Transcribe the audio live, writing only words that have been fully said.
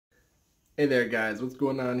Hey there guys, what's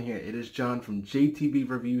going on here? It is John from JTB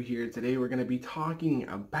Review here. Today we're going to be talking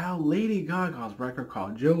about Lady Gaga's record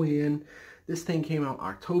called Joanne. This thing came out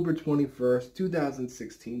October 21st,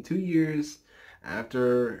 2016, 2 years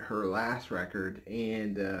after her last record.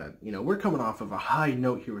 And, we're coming off of a high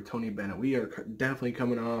note here with Tony Bennett. We are definitely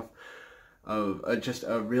coming off of just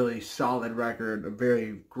a really solid record, a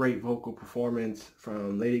very great vocal performance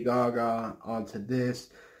from Lady Gaga onto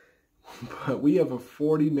this. But we have a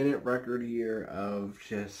 40-minute record here of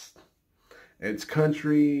just, it's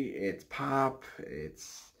country, it's pop,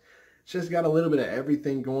 it's just got a little bit of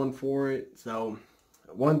everything going for it. So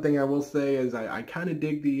one thing I will say is I kind of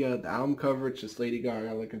dig the album cover. It's just Lady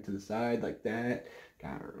Gaga looking to the side like that.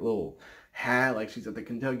 Got her little hat like she's at the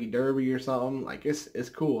Kentucky Derby or something. Like it's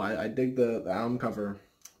cool. I dig the album cover.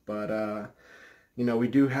 But we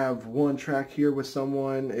do have one track here with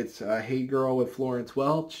someone. It's Hey Girl with Florence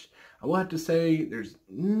Welch. I will have to say there's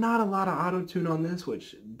not a lot of auto-tune on this,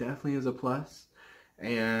 which definitely is a plus.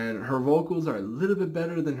 And her vocals are a little bit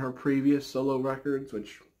better than her previous solo records,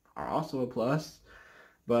 which are also a plus.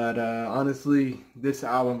 But honestly, this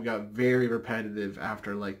album got very repetitive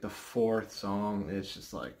after like the fourth song. It's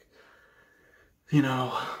just like,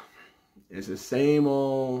 it's the same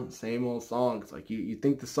old songs. Like you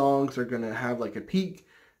think the songs are gonna have like a peak,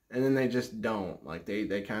 and then they just don't. Like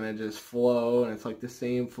they kind of just flow, and it's like the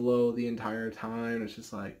same flow the entire time. It's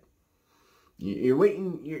just like you're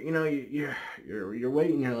waiting. You're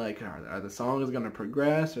waiting. You're like, are the songs gonna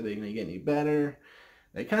progress? Are they gonna get any better?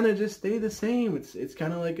 They kind of just stay the same. It's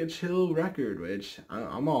kind of like a chill record, which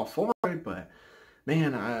I'm all for it. But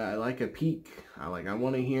man, I like a peak. I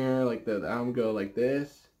want to hear like the album go like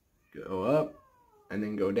this, go up, and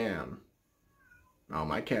then go down. Oh,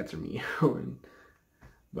 my cats are meowing.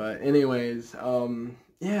 But anyways,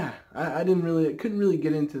 yeah, I couldn't really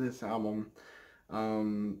get into this album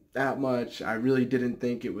that much. I really didn't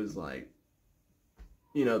think it was like,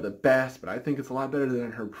 the best, but I think it's a lot better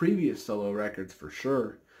than her previous solo records for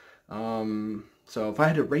sure. So if I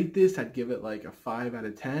had to rate this, I'd give it like a 5 out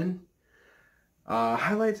of 10.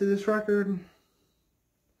 Highlights of this record,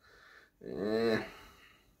 I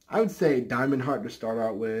would say Diamond Heart to start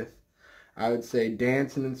out with. I would say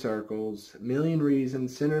Dancing in Circles, Million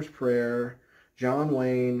Reasons, Sinner's Prayer, John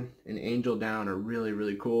Wayne, and Angel Down are really,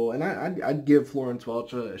 really cool. And I'd give Florence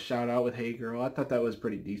Welch a shout out with Hey Girl. I thought that was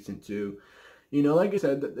pretty decent too. Like I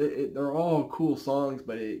said, they're all cool songs,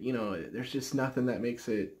 but there's just nothing that makes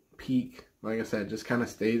it peak. Like I said, just kind of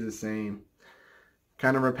stays the same.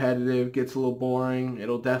 Kind of repetitive, gets a little boring.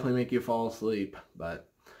 It'll definitely make you fall asleep, but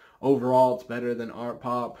overall, it's better than art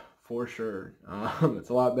pop for sure. It's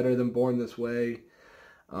a lot better than Born This Way.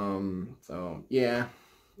 So yeah,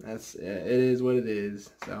 it is what it is.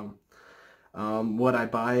 So would I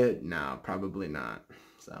buy it? No, probably not.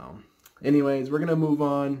 So anyways, we're gonna move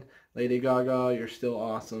on. Lady Gaga, you're still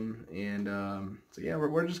awesome. And so yeah,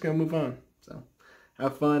 we're just gonna move on. So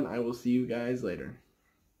have fun. I will see you guys later.